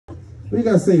You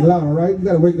gotta say it loud, all right? You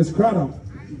gotta wake this crowd up.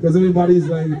 Because everybody's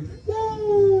like, yeah.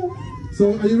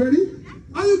 So, are you ready?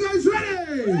 Are you guys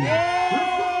ready? Yeah!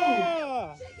 Let's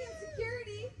go! Chicken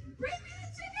security, bring me the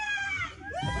chicken!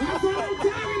 That's what I'm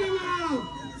talking about!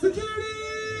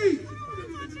 Security!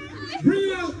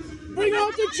 Bring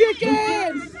out the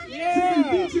chicken!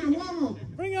 Yeah! Chicken, warm up.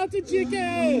 Bring out the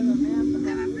chicken!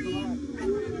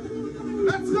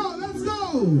 Let's go, let's go!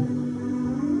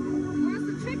 Where's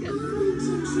the chicken?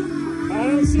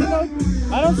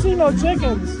 I don't see no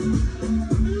chickens.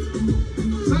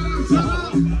 Shut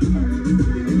up!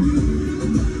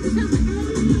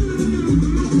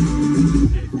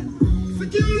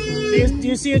 Security! Do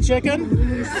you see a chicken?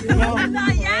 No.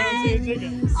 Not yet. I don't see a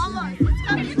chicken. Almost. It's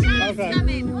coming. It's Okay.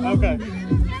 coming. Okay.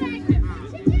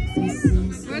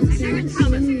 Where's the chicken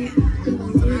coming?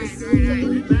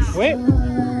 Wait.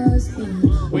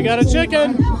 We got a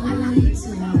chicken.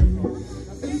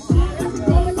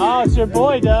 Oh, it's your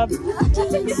boy, Deb.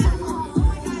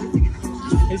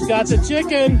 He's got the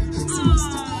chicken.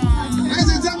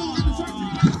 Ladies and gentlemen, we're gonna start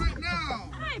right now.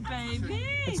 Hi, baby.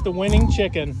 It's the winning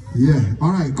chicken. Yeah,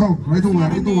 alright, come. Right over,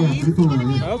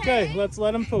 yeah. Okay, let's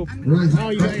let him poop. Right. Oh,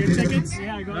 you got your tickets?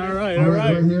 Yeah, I got it. All right.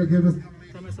 Right here, give us.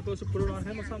 Am I supposed to put it on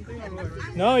him or something?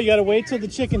 No, you gotta wait till the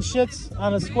chicken shits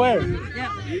on a square.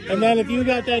 Yeah. And then if you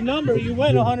got that number, you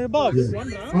win $100. Yeah.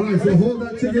 Alright, so hold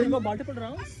that chicken. Multiple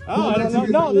rounds? Oh, I don't know.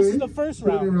 No, this is the first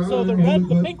round. So the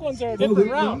pink ones are a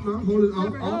different round. Hold it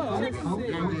out.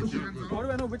 How do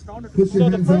I know which round it Push is? your So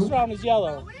the hands first out. round is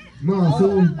yellow. No,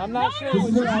 so I'm not sure this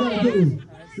is which what you round gotta it is. do.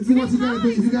 This is what you gotta do.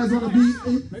 If you guys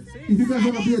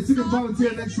wanna be a chicken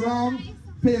volunteer next round,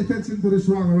 pay attention to this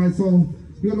round, alright? So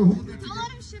you're gonna hold that chicken.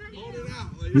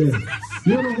 Yeah.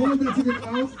 You're gonna hold that chicken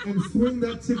out and swing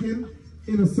that chicken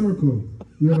in a circle.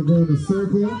 You're gonna go in a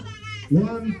circle.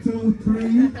 1, 2, 3.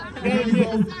 And then you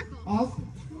go up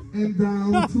and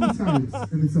down 2 times.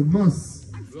 And it's a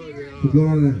must to go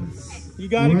on that. You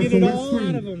gotta get it all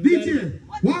out of them. DJ,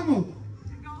 warm up.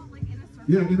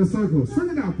 Yeah, in a circle. Swing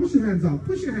it out. Push your hands out.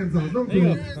 Push your hands out. Don't go.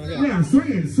 Yeah,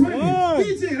 swing it. Swing it.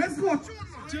 DJ, let's go. 2.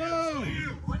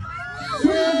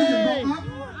 Swing it. Go up.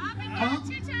 Up.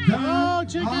 Down. Oh,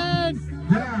 chicken. Up,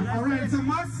 down. All right, it's a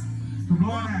must. Come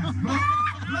on, ass.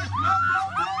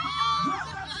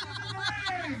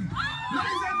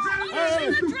 Ladies and gentlemen,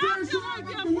 it's the first round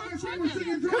of the World Champion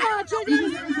Chicken Drive. Come on, chicken.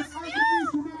 This is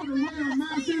the royal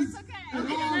masses at all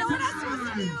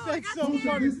times. That's so Social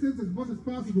funny. distance as much as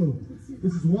possible.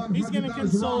 This is $100 He's gonna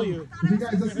console round. you. If you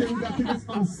guys just say we got tickets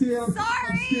on sale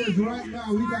upstairs right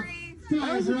now. We got It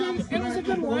was a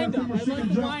good wind up. I like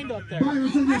the wind up there. Buy your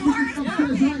tickets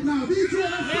upstairs right now. DJ,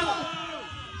 let's go.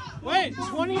 Wait,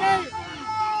 28. Oh,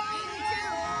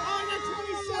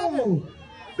 Oh,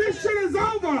 this shit is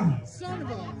over. son of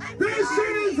a. This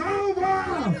shit is over.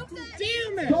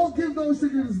 Damn it. Don't give those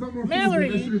tickets number 4.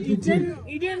 Mallory, you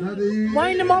didn't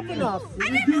wind him up enough. He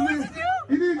didn't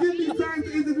give me time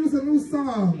to introduce a new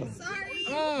song.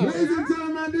 Sorry. Ladies and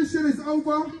gentlemen, this shit is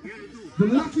over. The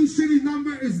lucky shitty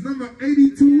number is number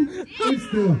 82. It's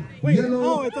the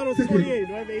yellow I thought it was ticket. 48.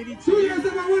 Do I have 82? So you guys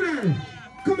have a winner.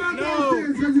 Come on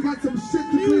downstairs because you got some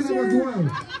shit to clean up as well.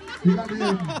 You got the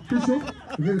tissue?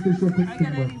 You got the tissue?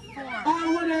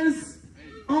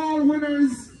 All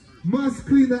winners must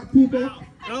clean that poop up.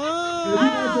 As you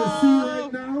guys can see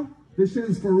right now, this shit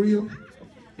is for real.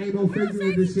 Ain't no faking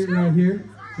with this shit right here.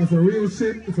 It's a real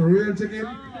shit. It's a real chicken.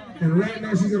 And right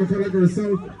now she's gonna collect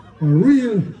herself a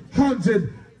real $100.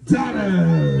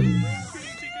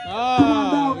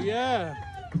 Oh, yeah.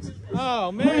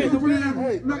 Oh, man.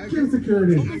 Not kill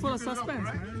security. Full of suspense.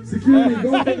 Security,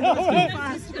 go.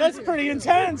 That's pretty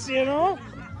intense, you know?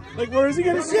 Like, where is he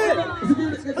gonna shit?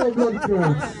 Security, get no blood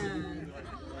clots.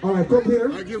 All right, come here.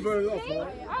 You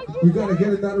gotta get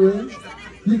in that range.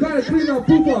 You gotta clean that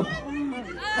poop up.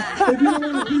 If you don't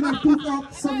want to clean that poop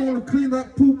up, someone will clean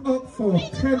that poop up for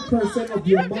 10% of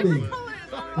your money.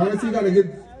 All right, so you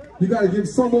gotta give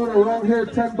someone around here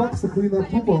 $10 to clean that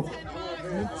poop up.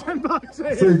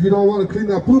 $10. So if you don't want to clean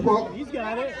that poop up, He's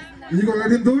got it. you gonna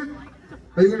let him do it?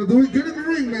 Are you gonna do it? Get in the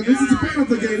ring, man. This is part of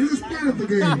the game. This is part of the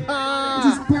game.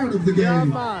 This is part of the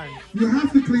game. You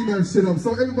have to clean that shit up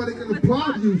so everybody can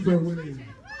applaud you for winning.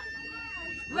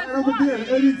 Right over there,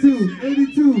 82,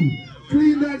 82.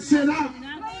 Clean that shit up.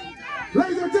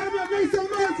 Ladies and gentlemen, make some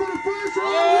noise for the first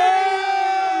round.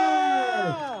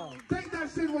 Take that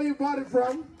shit where you bought it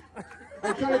from.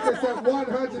 And collect yourself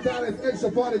 $100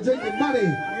 extra for the drinking money.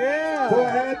 Yeah. Go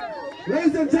ahead.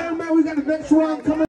 Ladies and gentlemen, we got the next round coming.